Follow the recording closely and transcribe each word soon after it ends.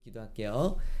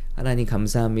기도할게요. 하나님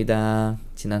감사합니다.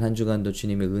 지난 한 주간도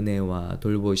주님의 은혜와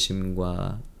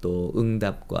돌보심과 또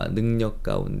응답과 능력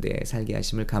가운데 살게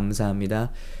하심을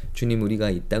감사합니다. 주님,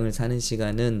 우리가 이 땅을 사는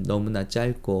시간은 너무나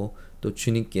짧고 또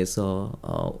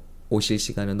주님께서 오실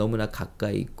시간은 너무나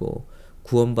가까이 있고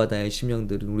구원받아야 할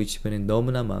심령들은 우리 주변에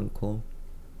너무나 많고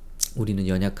우리는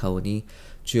연약하오니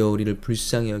주여 우리를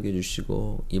불쌍히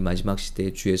여겨주시고 이 마지막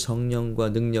시대에 주의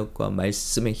성령과 능력과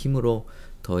말씀의 힘으로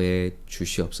더해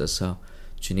주시옵소서.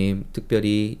 주님,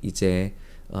 특별히 이제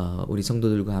우리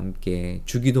성도들과 함께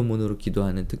주기도문으로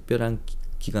기도하는 특별한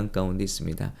기간 가운데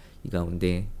있습니다. 이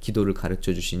가운데 기도를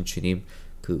가르쳐 주신 주님,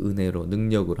 그 은혜로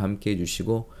능력으로 함께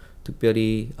해주시고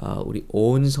특별히 우리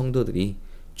온 성도들이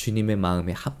주님의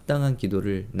마음에 합당한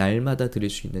기도를 날마다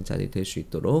드릴 수 있는 자리 될 수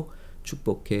있도록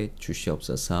축복해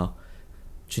주시옵소서.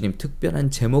 주님, 특별한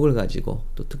제목을 가지고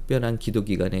또 특별한 기도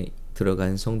기간에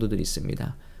들어간 성도들이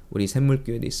있습니다. 우리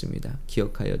샘물교회도 있습니다.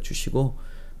 기억하여 주시고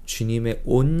주님의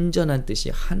온전한 뜻이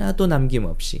하나도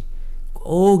남김없이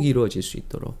꼭 이루어질 수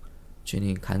있도록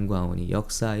주님 간구하오니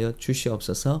역사하여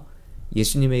주시옵소서.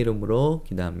 예수님의 이름으로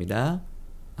기도합니다.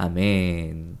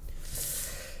 아멘.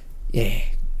 예,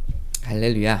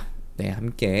 할렐루야. 네,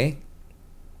 함께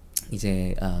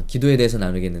이제 기도에 대해서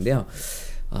나누겠는데요.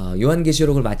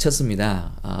 요한계시록을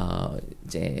마쳤습니다.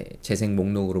 이제 재생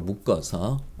목록으로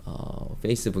묶어서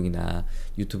페이스북이나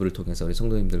유튜브를 통해서 우리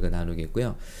성도님들과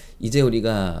나누겠고요. 이제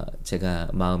제가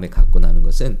마음에 갖고 나눈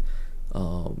것은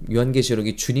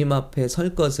요한계시록이 주님 앞에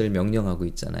설 것을 명령하고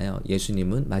있잖아요.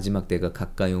 예수님은 마지막 때가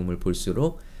가까이 옴을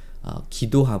볼수록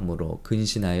기도함으로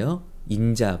근신하여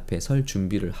인자 앞에 설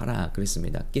준비를 하라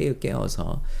그랬습니다.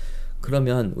 깨어서.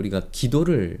 그러면 우리가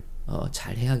기도를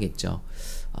잘 해야겠죠.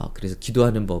 그래서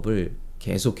기도하는 법을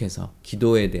계속해서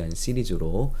기도에 대한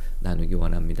시리즈로 나누기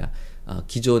원합니다.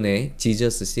 기존의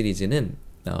지저스 시리즈는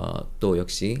또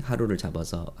역시 하루를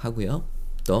잡아서 하고요.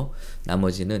 또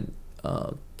나머지는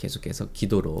계속해서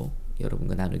기도로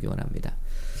여러분과 나누기 원합니다.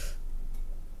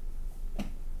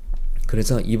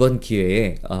 그래서 이번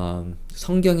기회에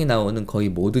성경에 나오는 거의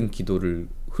모든 기도를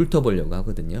훑어보려고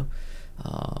하거든요.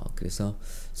 그래서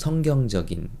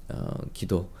성경적인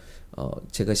기도,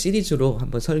 제가 시리즈로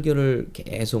한번 설교를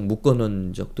계속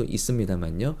묶어놓은 적도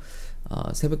있습니다만요.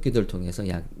 새벽 기도를 통해서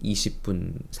약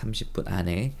 20분, 30분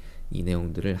안에 이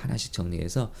내용들을 하나씩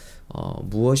정리해서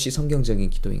무엇이 성경적인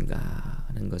기도인가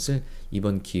하는 것을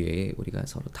이번 기회에 우리가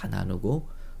서로 다 나누고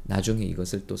나중에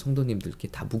이것을 또 성도님들께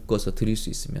다 묶어서 드릴 수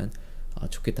있으면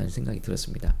좋겠다는 생각이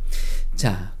들었습니다.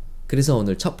 자, 그래서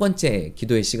오늘 첫 번째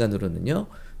기도의 시간으로는요,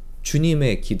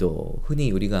 주님의 기도,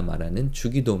 흔히 우리가 말하는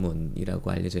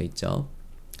주기도문이라고 알려져 있죠.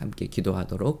 함께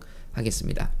기도하도록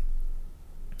하겠습니다.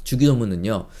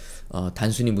 주기도문은요,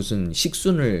 단순히 무슨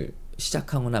식순을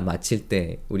시작하거나 마칠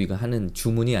때 우리가 하는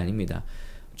주문이 아닙니다.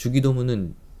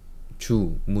 주기도문은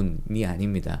주문이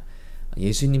아닙니다.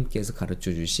 예수님께서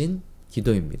가르쳐 주신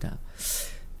기도입니다.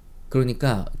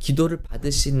 그러니까 기도를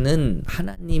받으시는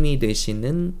하나님이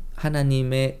되시는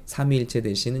하나님의 삼위일체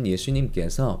되시는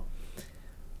예수님께서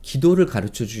기도를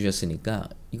가르쳐 주셨으니까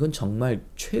이건 정말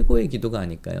최고의 기도가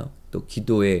아닐까요? 또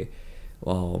기도의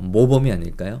모범이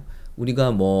아닐까요?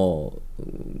 우리가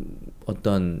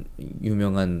어떤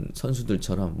유명한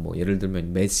선수들처럼 예를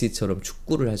들면 메시처럼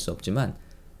축구를 할 수 없지만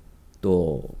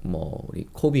또 우리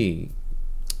코비,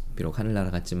 비록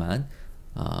하늘나라 같지만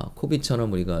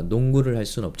코비처럼 우리가 농구를 할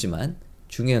수는 없지만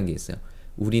중요한 게 있어요.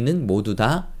 우리는 모두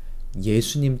다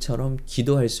예수님처럼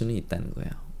기도할 수는 있다는 거예요.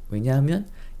 왜냐하면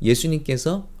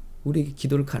예수님께서 우리에게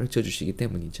기도를 가르쳐 주시기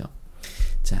때문이죠.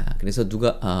 자, 그래서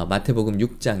마태복음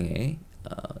 6장에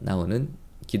나오는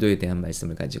기도에 대한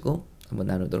말씀을 가지고 한번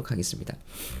나누도록 하겠습니다.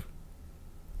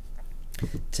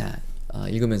 자,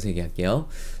 읽으면서 얘기할게요.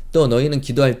 또 너희는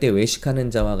기도할 때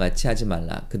외식하는 자와 같이 하지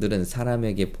말라. 그들은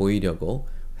사람에게 보이려고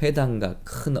회당과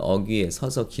큰 어귀에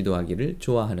서서 기도하기를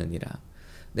좋아하느니라.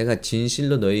 내가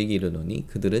진실로 너희에게 이르노니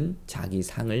그들은 자기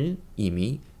상을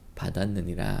이미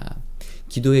받았느니라.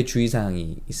 기도의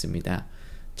주의사항이 있습니다.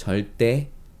 절대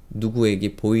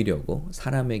누구에게 보이려고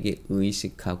사람에게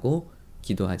의식하고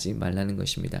기도하지 말라는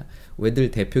것입니다. 왜들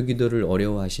대표 기도를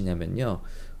어려워하시냐면요,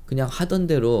 그냥 하던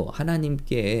대로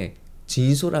하나님께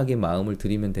진솔하게 마음을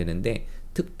드리면 되는데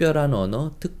특별한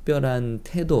언어, 특별한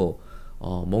태도,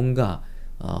 뭔가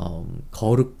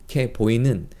거룩해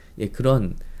보이는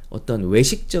그런 어떤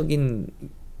외식적인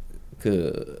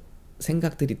그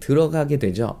생각들이 들어가게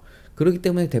되죠. 그렇기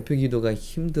때문에 대표 기도가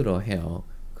힘들어해요.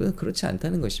 그렇지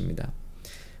않다는 것입니다.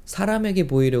 사람에게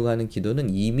보이려고 하는 기도는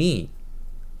이미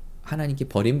하나님께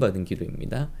버림받은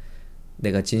기도입니다.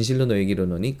 내가 진실로 너에게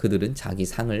이르노니 그들은 자기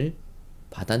상을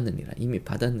받았느니라. 이미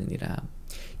받았느니라.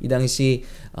 이 당시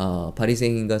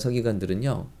바리새인과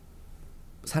서기관들은요.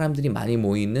 사람들이 많이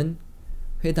모이는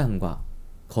회당과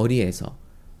거리에서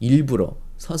일부러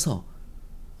서서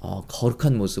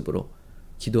거룩한 모습으로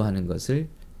기도하는 것을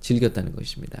즐겼다는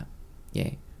것입니다.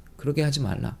 예, 그렇게 하지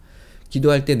말라.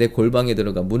 기도할 때 내 골방에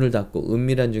들어가 문을 닫고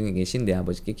은밀한 중에 계신 내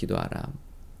아버지께 기도하라.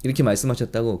 이렇게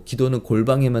말씀하셨다고 기도는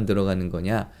골방에만 들어가는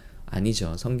거냐?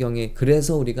 아니죠. 성경에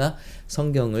그래서 우리가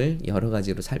성경을 여러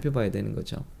가지로 살펴봐야 되는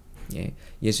거죠. 예,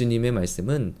 예수님의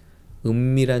말씀은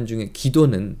은밀한 중에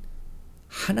기도는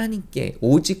하나님께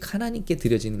오직 하나님께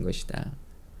드려지는 것이다.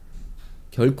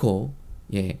 결코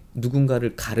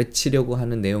누군가를 가르치려고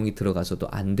하는 내용이 들어가서도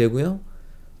안 되고요.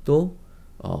 또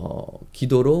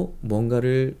기도로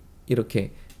뭔가를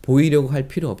이렇게 보이려고 할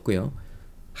필요 없고요.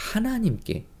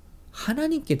 하나님께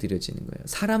드려지는 거예요.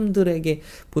 사람들에게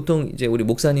보통 이제 우리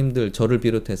목사님들 저를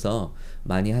비롯해서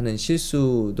많이 하는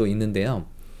실수도 있는데요.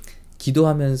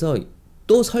 기도하면서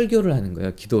또 설교를 하는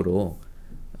거예요. 기도로.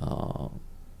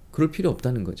 그럴 필요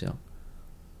없다는 거죠.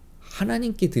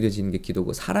 하나님께 드려지는 게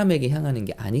기도고 사람에게 향하는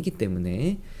게 아니기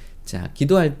때문에 자,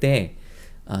 기도할 때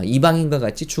이방인과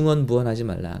같이 중언부언하지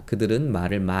말라. 그들은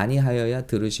말을 많이 하여야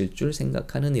들으실 줄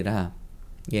생각하느니라.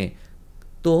 예.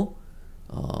 또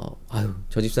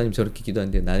저 집사님 저렇게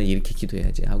기도하는데 나는 이렇게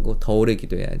기도해야지 하고 더 오래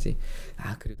기도해야지.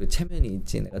 그래도 체면이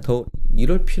있지. 내가 더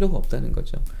이럴 필요가 없다는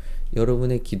거죠.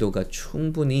 여러분의 기도가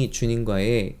충분히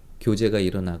주님과의 교제가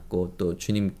일어났고 또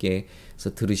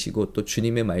주님께서 들으시고 또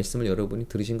주님의 말씀을 여러분이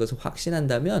들으신 것을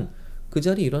확신한다면 그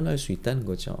자리에 일어날 수 있다는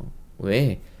거죠.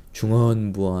 왜?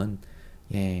 중언부언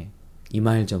이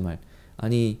말 저 말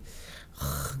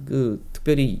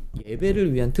특별히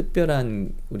예배를 위한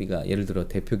특별한 우리가 예를 들어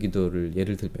대표 기도를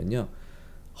예를 들면요.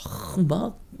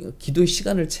 막 기도의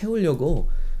시간을 채우려고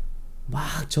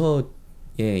막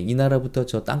이 나라부터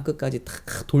저 땅끝까지 다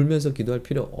돌면서 기도할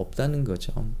필요 없다는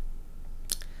거죠.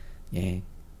 예.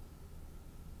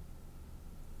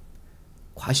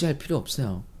 과시할 필요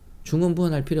없어요.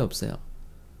 중언부언할 필요 없어요.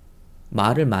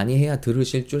 말을 많이 해야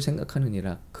들으실 줄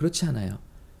생각하느니라. 그렇지 않아요.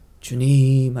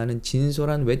 주님 하는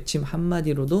진솔한 외침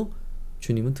한마디로도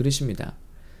주님은 들으십니다.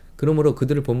 그러므로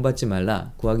그들을 본받지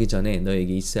말라. 구하기 전에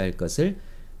너에게 있어야 할 것을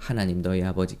하나님 너희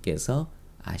아버지께서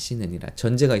아시느니라.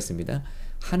 전제가 있습니다.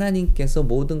 하나님께서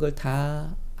모든 걸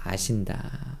다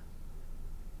아신다.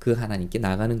 그 하나님께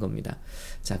나가는 겁니다.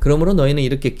 자, 그러므로 너희는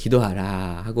이렇게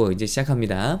기도하라 하고 이제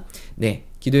시작합니다. 네,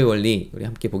 기도의 원리 우리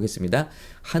함께 보겠습니다.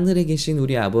 하늘에 계신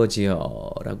우리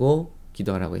아버지여 라고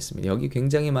기도하라고 했습니다. 여기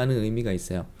굉장히 많은 의미가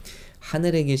있어요.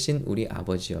 하늘에 계신 우리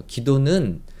아버지여.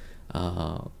 기도는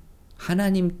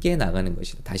하나님께 나가는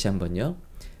것이다. 다시 한번요.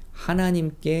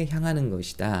 하나님께 향하는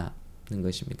것이다 는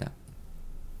것입니다.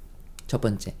 첫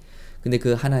번째. 근데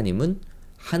그 하나님은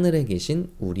하늘에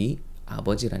계신 우리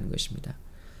아버지라는 것입니다.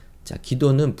 자,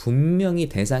 기도는 분명히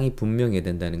대상이 분명해야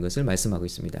된다는 것을 말씀하고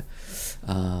있습니다.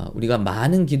 우리가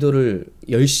많은 기도를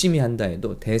열심히 한다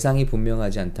해도 대상이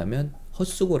분명하지 않다면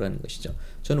헛수고라는 것이죠.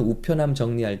 저는 우편함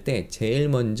정리할 때 제일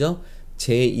먼저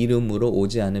제 이름으로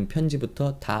오지 않은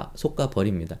편지부터 다 솎아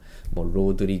버립니다. 뭐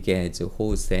로드리게즈,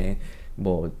 호세,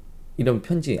 뭐 이런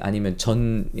편지 아니면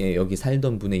전에 여기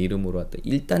살던 분의 이름으로 왔다.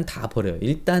 일단 다 버려요.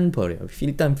 일단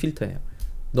필터해요.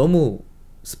 너무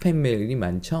스팸 메일이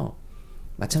많죠.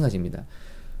 마찬가지입니다.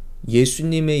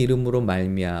 예수님의 이름으로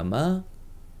말미암아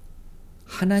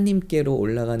하나님께로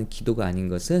올라가는 기도가 아닌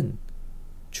것은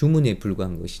주문에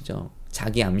불과한 것이죠.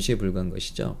 자기 암시에 불과한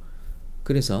것이죠.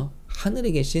 그래서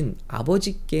하늘에 계신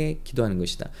아버지께 기도하는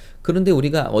것이다. 그런데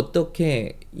우리가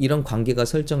어떻게 이런 관계가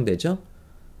설정되죠?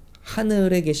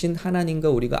 하늘에 계신 하나님과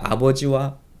우리가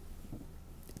아버지와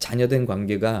자녀된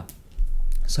관계가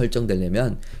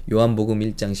설정되려면 요한복음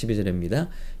 1장 12절입니다.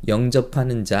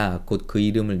 영접하는 자 곧 그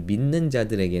이름을 믿는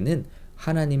자들에게는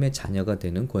하나님의 자녀가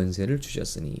되는 권세를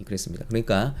주셨으니 그랬습니다.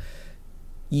 그러니까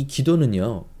이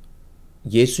기도는요.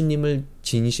 예수님을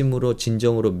진심으로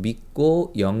진정으로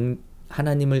믿고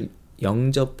하나님을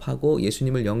영접하고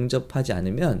예수님을 영접하지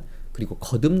않으면 그리고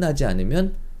거듭나지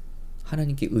않으면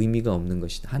하나님께 의미가 없는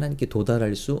것이다. 하나님께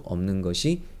도달할 수 없는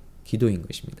것이 기도인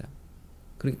것입니다.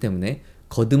 그렇기 때문에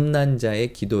거듭난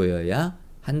자의 기도여야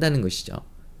한다는 것이죠.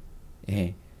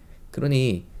 예.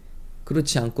 그러니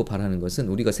그렇지 않고 바라는 것은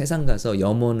우리가 세상 가서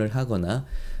염원을 하거나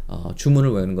주문을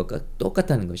외우는 것과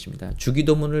똑같다는 것입니다.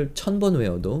 주기도문을 1000번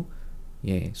외워도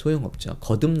소용없죠.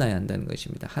 거듭나야 한다는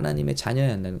것입니다. 하나님의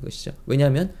자녀여야 한다는 것이죠.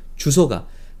 왜냐하면 주소가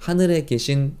하늘에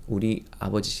계신 우리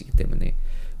아버지시기 때문에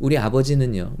우리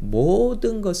아버지는요.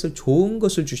 모든 것을 좋은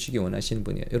것을 주시기 원하시는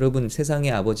분이에요. 여러분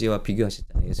세상의 아버지와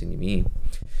비교하셨잖아요. 예수님이.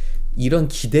 이런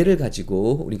기대를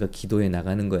가지고 우리가 기도해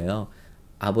나가는 거예요.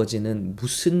 아버지는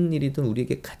무슨 일이든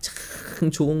우리에게 가장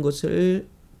좋은 것을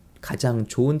가장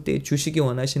좋은 때에 주시기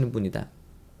원하시는 분이다.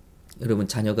 여러분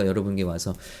자녀가 여러분에게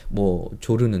와서 뭐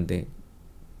조르는데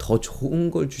더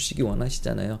좋은 걸 주시기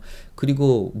원하시잖아요.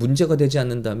 그리고 문제가 되지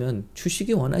않는다면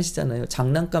주시기 원하시잖아요.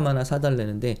 장난감 하나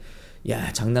사달라는데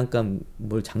야 장난감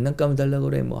뭘 장난감을 달라고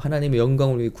그래. 뭐 하나님의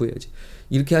영광을 위해 구해야지.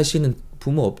 이렇게 하시는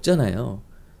부모 없잖아요.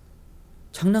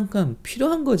 장난감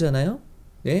필요한 거잖아요.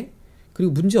 네?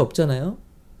 그리고 문제 없잖아요.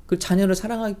 그 자녀를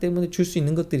사랑하기 때문에 줄 수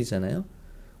있는 것들이잖아요.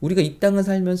 우리가 이 땅을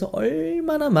살면서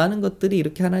얼마나 많은 것들이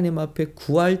이렇게 하나님 앞에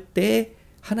구할 때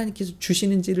하나님께서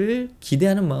주시는지를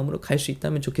기대하는 마음으로 갈 수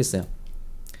있다면 좋겠어요.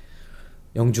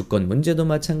 영주권 문제도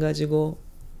마찬가지고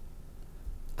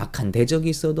악한 대적이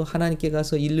있어도 하나님께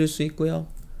가서 잃을 수 있고요.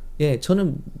 예,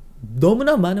 저는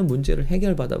너무나 많은 문제를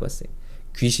해결받아 봤어요.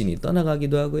 귀신이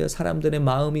떠나가기도 하고요. 사람들의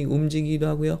마음이 움직이기도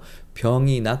하고요.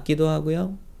 병이 낫기도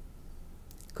하고요.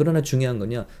 그러나 중요한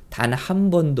건요. 단 한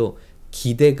번도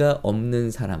기대가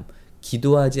없는 사람,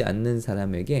 기도하지 않는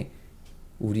사람에게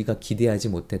우리가 기대하지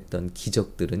못했던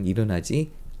기적들은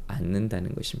일어나지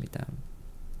않는다는 것입니다.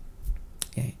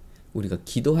 예, 우리가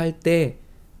기도할 때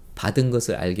받은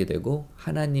것을 알게 되고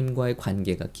하나님과의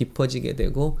관계가 깊어지게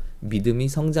되고 믿음이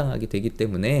성장하게 되기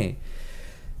때문에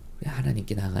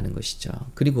하나님께 나아가는 것이죠.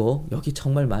 그리고 여기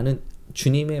정말 많은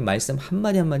주님의 말씀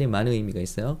한마디 한마디 많은 의미가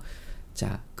있어요.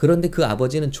 자, 그런데 그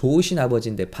아버지는 좋으신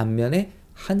아버지인데 반면에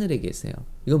하늘에 계세요.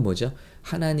 이건 뭐죠?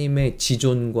 하나님의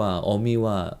지존과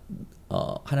어미와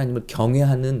하나님을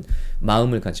경외하는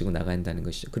마음을 가지고 나가야 한다는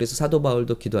것이죠. 그래서 사도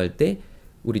바울도 기도할 때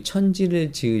우리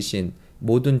천지를 지으신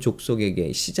모든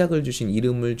족속에게 시작을 주신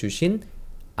이름을 주신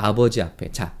아버지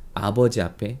앞에, 자, 아버지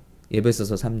앞에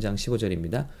에베소서 3장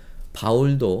 15절입니다.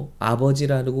 바울도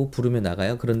아버지라고 부르며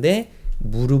나가요. 그런데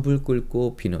무릎을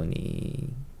꿇고 비노니.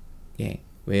 예,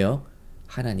 왜요?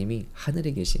 하나님이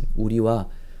하늘에 계신 우리와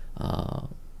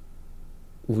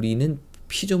우리는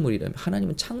피조물이라면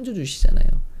하나님은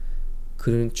창조주시잖아요.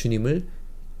 그런 주님을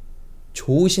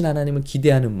좋으신 하나님을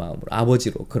기대하는 마음으로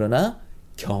아버지로 그러나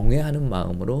경외하는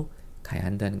마음으로 가야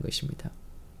한다는 것입니다.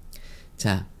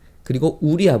 자, 그리고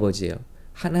우리 아버지예요.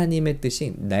 하나님의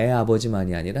뜻이 내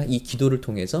아버지만이 아니라 이 기도를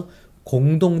통해서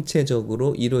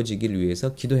공동체적으로 이루어지길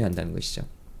위해서 기도해야 한다는 것이죠.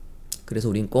 그래서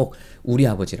우린 꼭 우리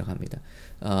아버지라고 합니다.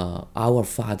 Our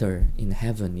Father in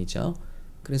Heaven이죠.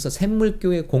 그래서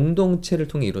샘물교회 공동체를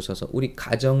통해 이루어져서 우리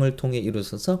가정을 통해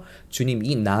이루어져서 주님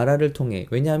이 나라를 통해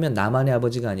왜냐하면 나만의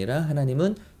아버지가 아니라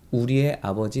하나님은 우리의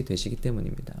아버지 되시기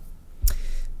때문입니다.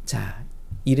 자,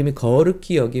 이름이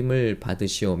거룩히 여김을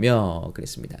받으시오며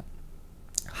그랬습니다.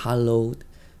 Hallowed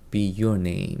be your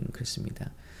name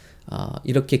그랬습니다.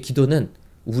 이렇게 기도는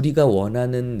우리가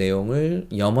원하는 내용을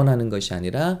염원하는 것이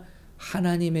아니라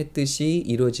하나님의 뜻이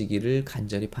이루어지기를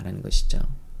간절히 바라는 것이죠.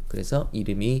 그래서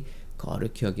이름이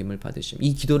거룩히 여김을 받으시오.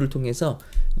 이 기도를 통해서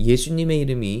예수님의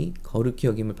이름이 거룩히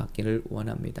여김을 받기를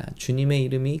원합니다. 주님의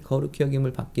이름이 거룩히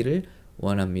여김을 받기를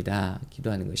원합니다.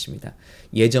 기도하는 것입니다.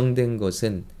 예정된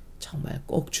것은 정말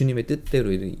꼭 주님의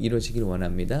뜻대로 이루어지기를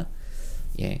원합니다.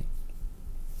 예.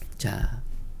 자,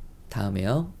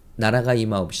 다음에요. 나라가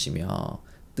임하옵시며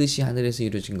뜻이 하늘에서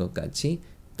이루어진 것 같이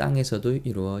땅에서도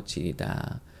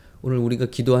이루어지리다. 오늘 우리가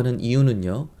기도하는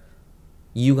이유는요.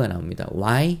 이유가 나옵니다.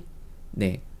 Why?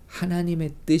 네.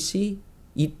 하나님의 뜻이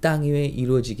이 땅 위에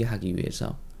이루어지게 하기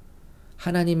위해서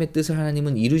하나님의 뜻을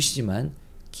하나님은 이루시지만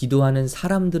기도하는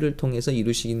사람들을 통해서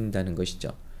이루신다는 것이죠.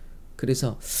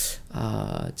 그래서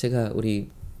제가 우리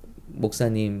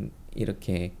목사님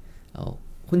이렇게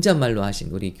혼잣말로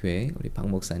하신 우리 교회 우리 박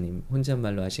목사님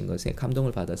혼잣말로 하신 것에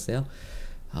감동을 받았어요.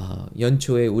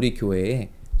 연초에 우리 교회에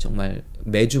정말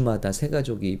매주마다 세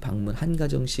가족이 한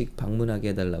가정씩 방문하게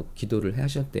해달라고 기도를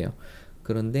하셨대요.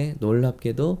 그런데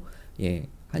놀랍게도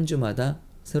한 주마다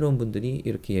새로운 분들이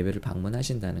이렇게 예배를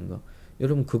방문하신다는 거.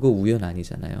 여러분 그거 우연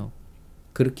아니잖아요.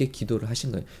 그렇게 기도를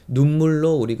하신 거예요.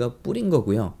 눈물로 우리가 뿌린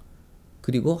거고요.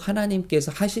 그리고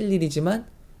하나님께서 하실 일이지만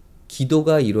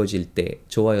기도가 이루어질 때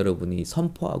저와 여러분이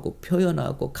선포하고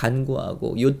표현하고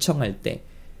간구하고 요청할 때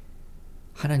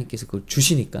하나님께서 그걸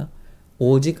주시니까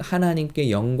오직 하나님께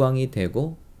영광이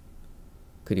되고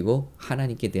그리고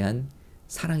하나님께 대한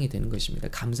사랑이 되는 것입니다.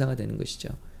 감사가 되는 것이죠.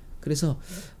 그래서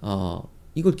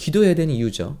이걸 기도해야 되는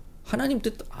이유죠. 하나님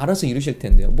뜻 알아서 이루실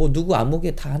텐데요. 뭐 누구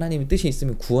아무개 다 하나님의 뜻이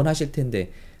있으면 구원하실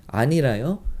텐데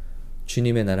아니라요.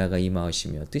 주님의 나라가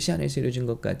임하시며 뜻이 하늘에서 이루어진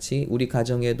것 같이 우리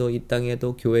가정에도 이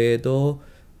땅에도 교회에도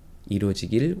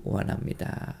이루어지길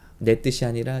원합니다. 내 뜻이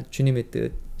아니라 주님의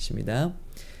뜻입니다.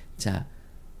 자,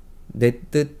 내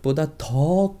뜻보다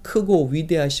더 크고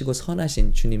위대하시고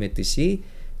선하신 주님의 뜻이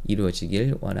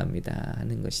이루어지길 원합니다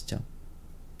하는 것이죠.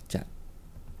 자,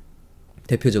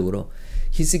 대표적으로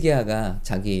히스기야가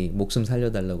자기 목숨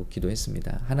살려달라고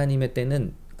기도했습니다. 하나님의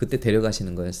때는 그때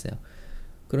데려가시는 거였어요.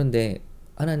 그런데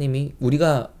하나님이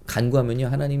우리가 간구하면요,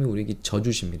 하나님이 우리에게 져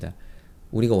주십니다.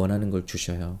 우리가 원하는 걸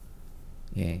주셔요.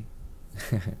 예.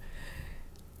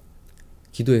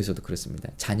 기도에서도 그렇습니다.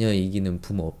 자녀 이기는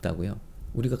부모 없다고요.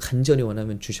 우리가 간절히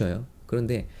원하면 주셔요.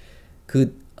 그런데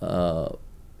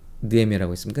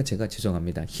느헤미야라고 했습니까? 제가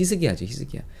죄송합니다. 히스기야죠,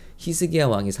 히스기야. 히스기야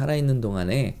왕이 살아있는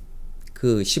동안에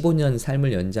그 15년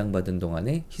삶을 연장받은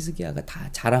동안에 히스기야가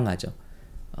다 자랑하죠.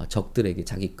 적들에게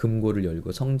자기 금고를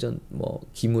열고 성전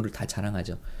기물을 다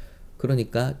자랑하죠.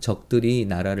 그러니까 적들이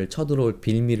나라를 쳐들어올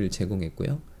빌미를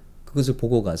제공했고요. 그것을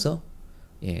보고 가서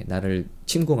나라를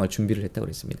침공할 준비를 했다고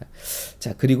그랬습니다.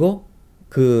 자, 그리고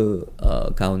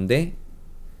가운데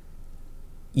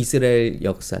이스라엘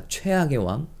역사 최악의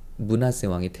왕 므낫세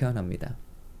왕이 태어납니다.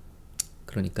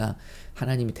 그러니까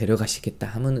하나님이 데려가시겠다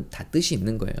하면 다 뜻이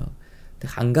있는 거예요.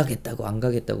 안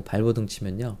가겠다고 발버둥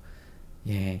치면요,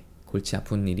 골치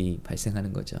아픈 일이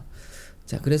발생하는 거죠.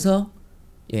 자, 그래서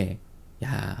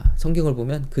성경을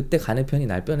보면 그때 가는 편이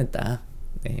날 뻔했다.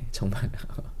 정말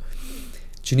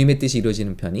주님의 뜻이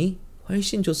이루어지는 편이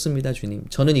훨씬 좋습니다. 주님,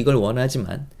 저는 이걸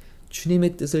원하지만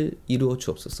주님의 뜻을 이루어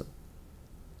주옵소서.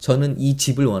 저는 이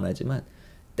집을 원하지만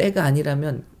때가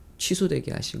아니라면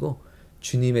취소되게 하시고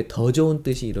주님의 더 좋은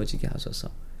뜻이 이루어지게 하소서.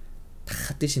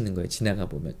 다 뜻이 있는 거예요, 지나가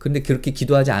보면. 근데 그렇게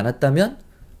기도하지 않았다면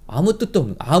아무 뜻도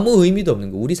없는, 아무 의미도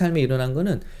없는 거. 우리 삶에 일어난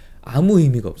거는 아무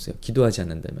의미가 없어요, 기도하지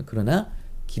않는다면. 그러나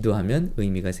기도하면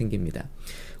의미가 생깁니다.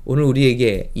 오늘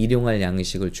우리에게 일용할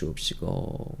양식을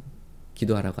주옵시고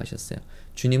기도하라고 하셨어요.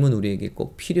 주님은 우리에게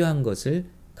꼭 필요한 것을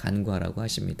간구하라고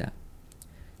하십니다.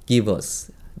 Give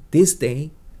us this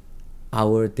day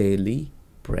our daily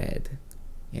bread.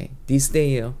 This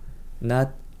day예요.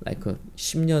 Not like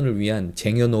 10년을 위한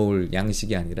쟁여놓을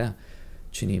양식이 아니라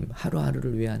주님,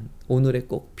 하루하루를 위한 오늘에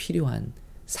꼭 필요한,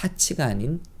 사치가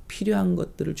아닌 필요한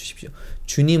것들을 주십시오.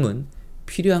 주님은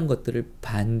필요한 것들을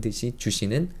반드시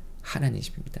주시는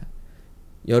하나님이십니다.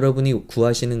 여러분이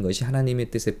구하시는 것이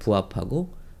하나님의 뜻에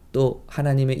부합하고 또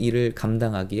하나님의 일을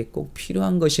감당하기에 꼭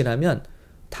필요한 것이라면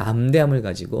담대함을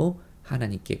가지고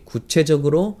하나님께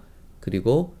구체적으로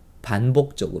그리고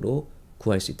반복적으로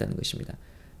구할 수 있다는 것입니다.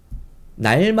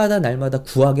 날마다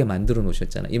구하게 만들어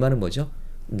놓으셨잖아요. 이 말은 뭐죠?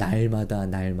 날마다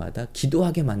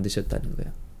기도하게 만드셨다는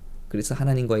거예요. 그래서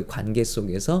하나님과의 관계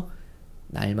속에서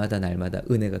날마다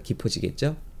은혜가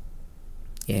깊어지겠죠?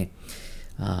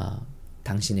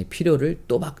 당신의 필요를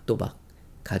또박또박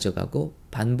가져가고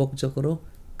반복적으로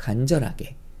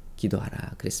간절하게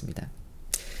기도하라 그랬습니다.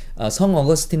 성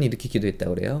어거스틴이 이렇게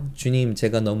기도했다고 그래요. 주님,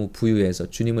 제가 너무 부유해서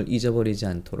주님을 잊어버리지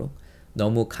않도록,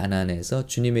 너무 가난해서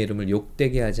주님의 이름을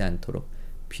욕되게 하지 않도록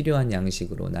필요한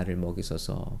양식으로 나를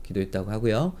먹이소서 기도했다고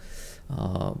하고요.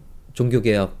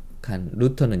 종교개혁한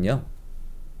루터는요,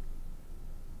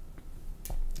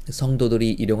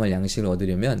 성도들이 일용할 양식을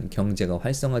얻으려면 경제가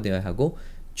활성화되어야 하고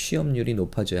취업률이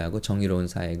높아져야 하고 정의로운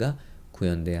사회가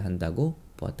구현돼야 한다고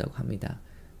보았다고 합니다.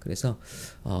 그래서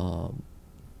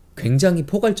굉장히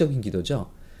포괄적인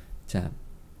기도죠. 자,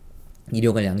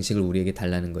 일용할 양식을 우리에게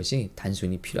달라는 것이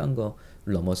단순히 필요한 걸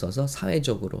넘어서서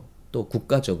사회적으로 또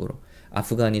국가적으로,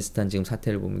 아프가니스탄 지금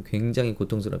사태를 보면 굉장히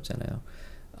고통스럽잖아요.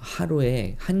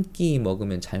 하루에 한 끼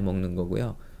먹으면 잘 먹는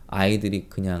거고요. 아이들이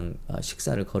그냥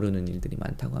식사를 거르는 일들이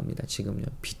많다고 합니다. 지금요,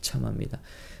 비참합니다.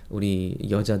 우리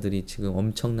여자들이 지금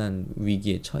엄청난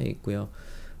위기에 처해 있고요.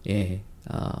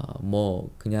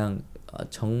 그냥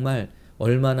정말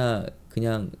얼마나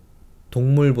그냥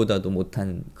동물보다도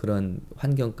못한 그런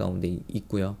환경 가운데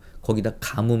있고요. 거기다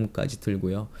가뭄까지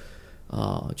들고요.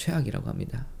 최악이라고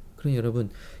합니다. 그럼 여러분,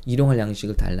 일용할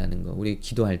양식을 달라는 거, 우리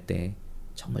기도할 때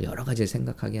정말 여러 가지를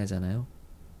생각하게 하잖아요.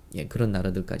 그런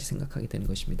나라들까지 생각하게 되는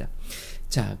것입니다.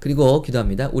 자, 그리고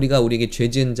기도합니다. 우리가 우리에게 죄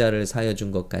지은 자를 사하여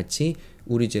준 것 같이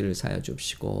우리 죄를 사하여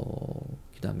줍시고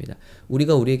기도합니다.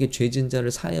 우리가 우리에게 죄 지은 자를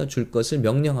사하여 줄 것을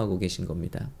명령하고 계신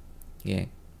겁니다.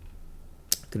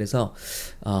 그래서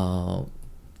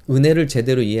은혜를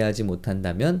제대로 이해하지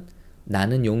못한다면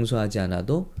나는 용서하지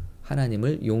않아도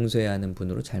하나님을 용서해야 하는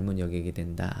분으로 잘못 여기게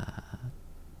된다.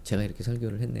 제가 이렇게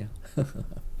설교를 했네요.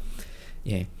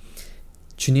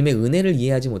 주님의 은혜를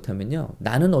이해하지 못하면요,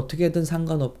 나는 어떻게든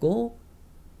상관없고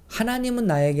하나님은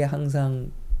나에게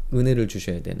항상 은혜를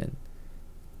주셔야 되는,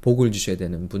 복을 주셔야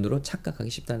되는 분으로 착각하기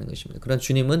쉽다는 것입니다. 그러나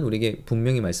주님은 우리에게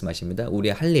분명히 말씀하십니다.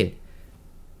 우리의 할 일,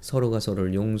 서로가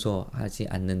서로를 용서하지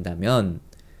않는다면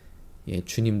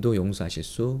주님도 용서하실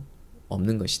수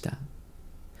없는 것이다.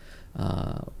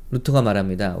 루터가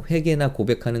말합니다. 회개나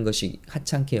고백하는 것이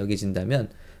하찮게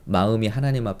여겨진다면 마음이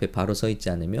하나님 앞에 바로 서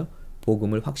있지 않으며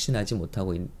복음을 확신하지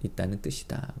못하고 있다는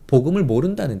뜻이다. 복음을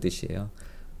모른다는 뜻이에요.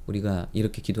 우리가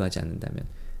이렇게 기도하지 않는다면.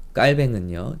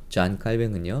 깔뱅은요, 존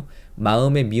깔뱅은요,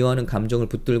 마음에 미워하는 감정을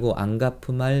붙들고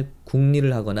안갚음할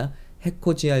궁리를 하거나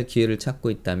해코지할 기회를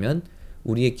찾고 있다면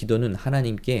우리의 기도는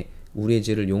하나님께 우리의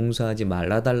죄를 용서하지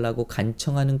말아달라고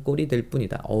간청하는 꼴이 될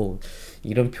뿐이다.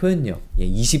 이런 표현력.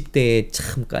 20대의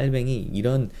참 깔뱅이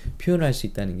이런 표현을 할 수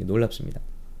있다는 게 놀랍습니다.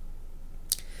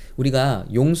 우리가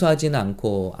용서하지는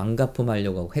않고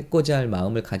안갚음하려고 하고 해코지할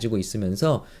마음을 가지고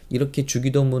있으면서 이렇게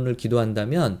주기도문을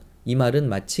기도한다면 이 말은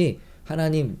마치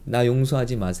하나님 나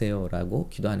용서하지 마세요 라고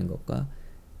기도하는 것과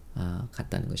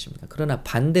같다는 것입니다. 그러나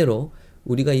반대로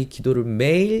우리가 이 기도를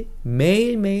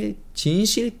매일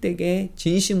진실되게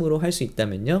진심으로 할 수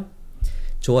있다면요,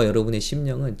 저와 여러분의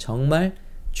심령은 정말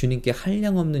주님께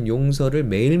한량없는 용서를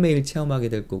매일매일 체험하게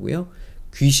될 거고요,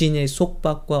 귀신의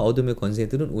속박과 어둠의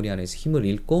권세들은 우리 안에서 힘을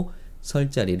잃고 설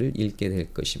자리를 잃게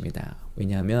될 것입니다.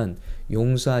 왜냐하면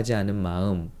용서하지 않은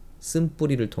마음,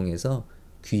 쓴뿌리를 통해서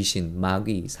귀신,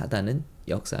 마귀, 사단은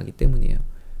역사하기 때문이에요.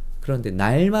 그런데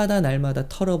날마다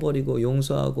털어버리고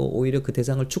용서하고 오히려 그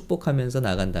대상을 축복하면서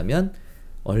나간다면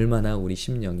얼마나 우리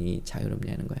심령이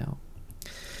자유롭냐는 거예요.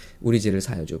 우리 죄를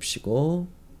사여 주옵시고,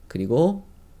 그리고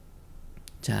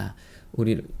자,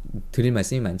 우리 드릴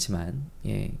말씀이 많지만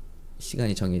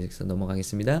시간이 정해져서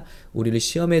넘어가겠습니다. 우리를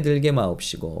시험에 들게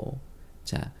마옵시고,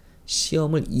 자,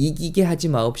 시험을 이기게 하지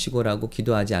마옵시고라고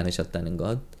기도하지 않으셨다는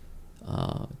것,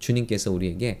 주님께서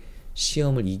우리에게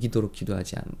시험을 이기도록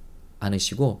기도하지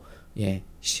않으시고,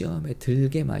 시험에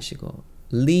들게 마시고,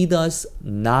 lead us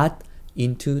not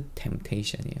into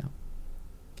temptation이에요.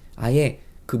 아예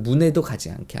그 문에도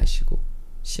가지 않게 하시고,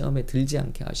 시험에 들지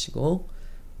않게 하시고,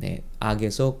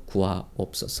 악에서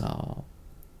구하옵소서.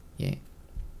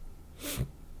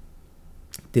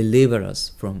 Deliver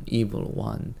us from evil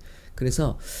one.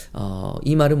 그래서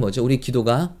이 말은 뭐죠? 우리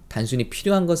기도가 단순히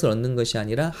필요한 것을 얻는 것이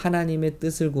아니라 하나님의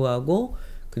뜻을 구하고,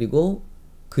 그리고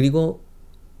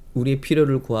우리의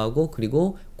필요를 구하고,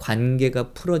 그리고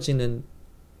관계가 풀어지는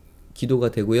기도가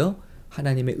되고요,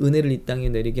 하나님의 은혜를 이 땅에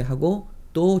내리게 하고,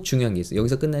 또 중요한 게 있어요.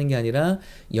 여기서 끝나는 게 아니라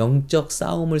영적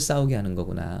싸움을 싸우게 하는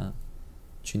거구나.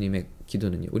 주님의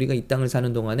기도는요, 우리가 이 땅을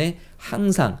사는 동안에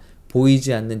항상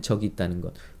보이지 않는 적이 있다는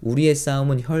것. 우리의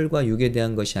싸움은 혈과 육에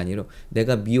대한 것이 아니라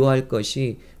내가 미워할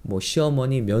것이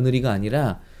시어머니, 며느리가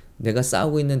아니라 내가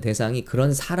싸우고 있는 대상이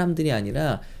그런 사람들이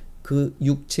아니라 그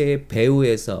육체의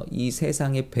배후에서, 이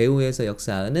세상의 배후에서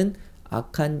역사하는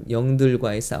악한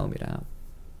영들과의 싸움이라.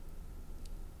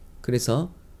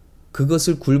 그래서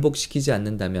그것을 굴복시키지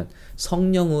않는다면,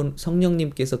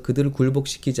 성령님께서 그들을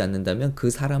굴복시키지 않는다면 그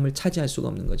사람을 차지할 수가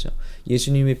없는 거죠.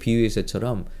 예수님의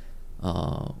비유에서처럼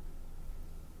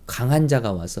강한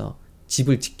자가 와서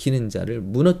집을 지키는 자를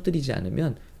무너뜨리지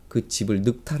않으면 그 집을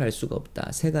늑탈할 수가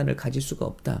없다. 세간을 가질 수가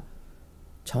없다.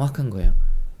 정확한 거예요.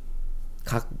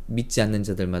 각 믿지 않는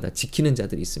자들마다 지키는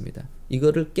자들이 있습니다.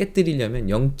 이거를 깨뜨리려면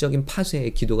영적인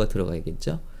파쇄의 기도가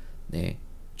들어가야겠죠.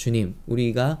 주님,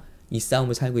 우리가 이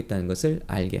싸움을 살고 있다는 것을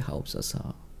알게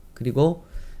하옵소서. 그리고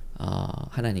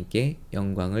하나님께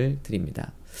영광을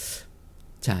드립니다.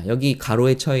 자, 여기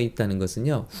가로에 처해 있다는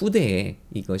것은요, 후대에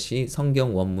이것이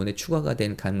성경 원문에 추가가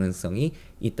된 가능성이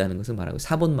있다는 것을 말하고,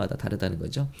 사본마다 다르다는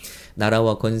거죠.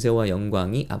 나라와 권세와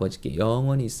영광이 아버지께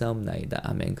영원히 있사옵나이다.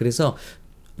 아멘. 그래서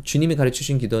주님이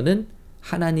가르치신 기도는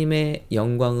하나님의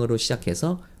영광으로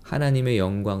시작해서 하나님의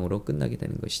영광으로 끝나게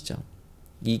되는 것이죠.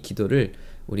 이 기도를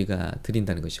우리가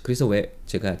드린다는 것이죠. 그래서 왜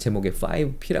제가 제목에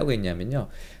 5P라고 했냐면요,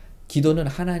 기도는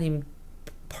하나님,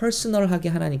 퍼스널하게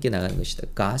하나님께 나가는 것이다.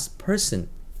 God's person,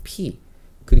 P.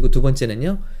 그리고 두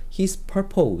번째는요, His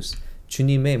purpose,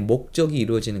 주님의 목적이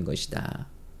이루어지는 것이다.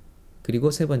 그리고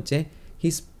세 번째,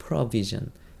 His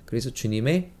provision, 그래서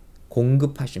주님의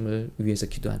공급하심을 위해서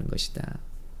기도하는 것이다.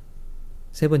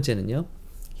 세 번째는요,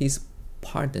 His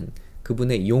pardon,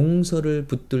 그분의 용서를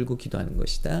붙들고 기도하는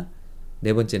것이다.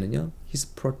 네 번째는요,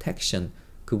 His protection,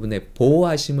 그분의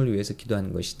보호하심을 위해서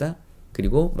기도하는 것이다.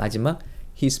 그리고 마지막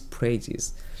His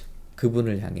praises,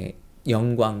 그분을 향해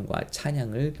영광과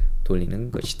찬양을 돌리는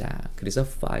것이다. 그래서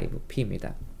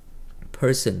 5P입니다.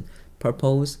 Person,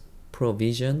 Purpose,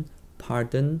 Provision,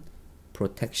 Pardon,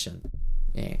 Protection.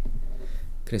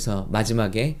 그래서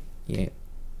마지막에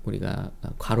우리가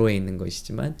괄호에 있는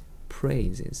것이지만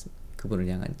Praises, 그분을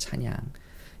향한 찬양.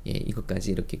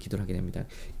 이것까지 이렇게 기도를 하게 됩니다.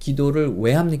 기도를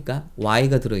왜 합니까?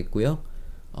 Why가 들어있고요.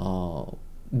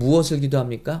 무엇을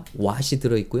기도합니까? What이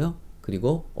들어있고요.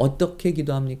 그리고 어떻게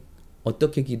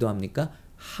기도합니까?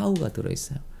 How가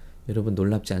들어있어요. 여러분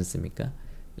놀랍지 않습니까?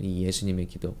 이 예수님의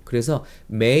기도. 그래서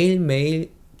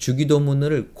매일매일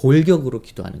주기도문을 골격으로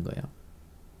기도하는 거예요.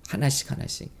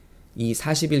 하나씩. 이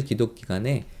 40일 기도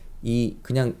기간에 이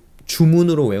그냥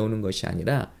주문으로 외우는 것이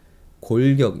아니라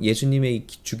골격, 예수님의 이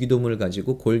주기도문을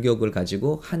가지고 골격을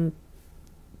가지고 한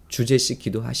주제씩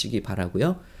기도하시기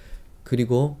바라고요.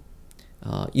 그리고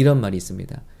이런 말이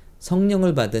있습니다.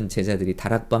 성령을 받은 제자들이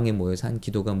다락방에 모여서 한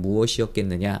기도가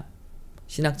무엇이었겠느냐?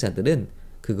 신학자들은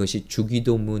그것이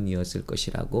주기도문이었을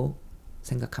것이라고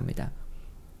생각합니다.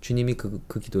 주님이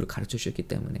그 기도를 가르쳐 주셨기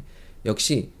때문에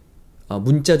역시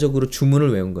문자적으로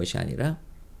주문을 외운 것이 아니라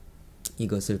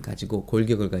이것을 가지고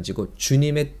골격을 가지고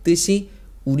주님의 뜻이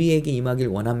우리에게 임하길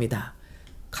원합니다.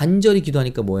 간절히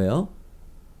기도하니까 뭐예요?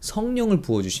 성령을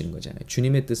부어주시는 거잖아요.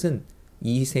 주님의 뜻은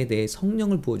이 세대에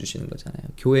성령을 부어주시는 거잖아요.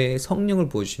 교회에 성령을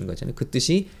부어주시는 거잖아요. 그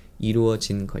뜻이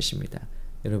이루어진 것입니다.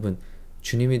 여러분,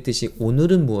 주님의 뜻이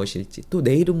오늘은 무엇일지 또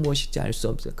내일은 무엇일지 알 수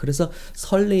없어요. 그래서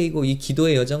설레이고 이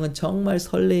기도의 여정은 정말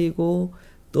설레이고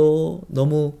또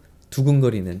너무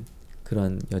두근거리는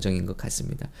그런 여정인 것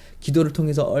같습니다. 기도를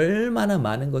통해서 얼마나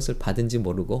많은 것을 받은지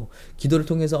모르고 기도를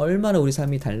통해서 얼마나 우리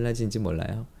삶이 달라진지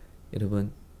몰라요.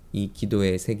 여러분, 이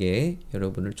기도의 세계에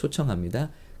여러분을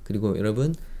초청합니다. 그리고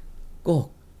여러분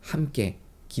꼭 함께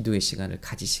기도의 시간을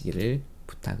가지시기를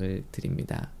부탁을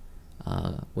드립니다.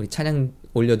 우리 찬양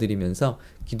올려드리면서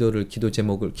기도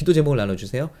제목을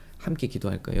나눠주세요. 함께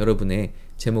기도할 거예요. 여러분의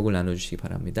제목을 나눠주시기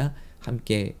바랍니다.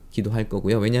 함께 기도할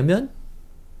거고요. 왜냐하면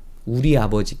우리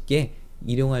아버지께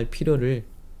일용할 필요를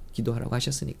기도하라고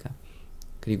하셨으니까.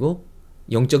 그리고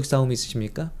영적 싸움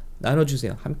있으십니까?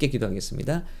 나눠주세요. 함께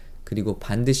기도하겠습니다. 그리고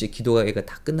반드시 기도가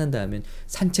다 끝난다 하면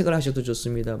산책을 하셔도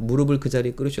좋습니다. 무릎을 그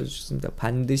자리에 꿇으셔도 좋습니다.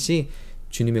 반드시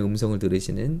주님의 음성을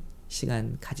들으시는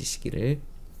시간 가지시기를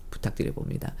부탁드려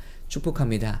봅니다.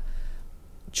 축복합니다.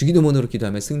 주기도문으로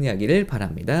기도하며 승리하기를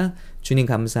바랍니다. 주님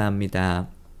감사합니다.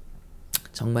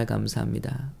 정말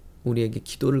감사합니다. 우리에게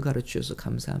기도를 가르치셔서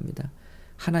감사합니다.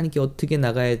 하나님께 어떻게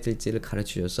나가야 될지를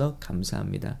가르치셔서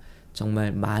감사합니다.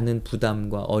 정말 많은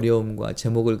부담과 어려움과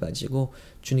제목을 가지고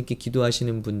주님께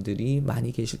기도하시는 분들이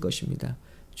많이 계실 것입니다.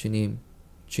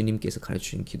 주님께서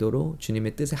가르치신 기도로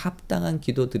주님의 뜻에 합당한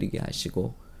기도 드리게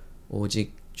하시고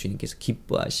오직 주님께서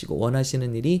기뻐하시고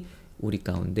원하시는 일이 우리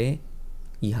가운데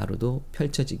이 하루도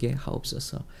펼쳐지게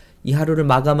하옵소서. 이 하루를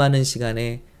마감하는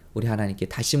시간에 우리 하나님께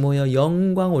다시 모여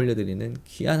영광 올려드리는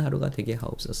귀한 하루가 되게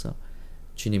하옵소서.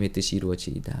 주님의 뜻이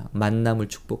이루어지이다. 만남을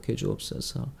축복해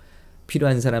주옵소서.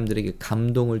 필요한 사람들에게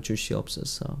감동을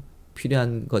주시옵소서.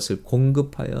 필요한 것을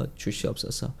공급하여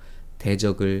주시옵소서.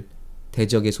 대적의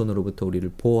손으로부터 우리를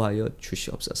보호하여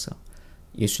주시옵소서.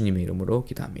 예수님의 이름으로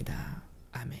기도합니다.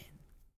 아멘.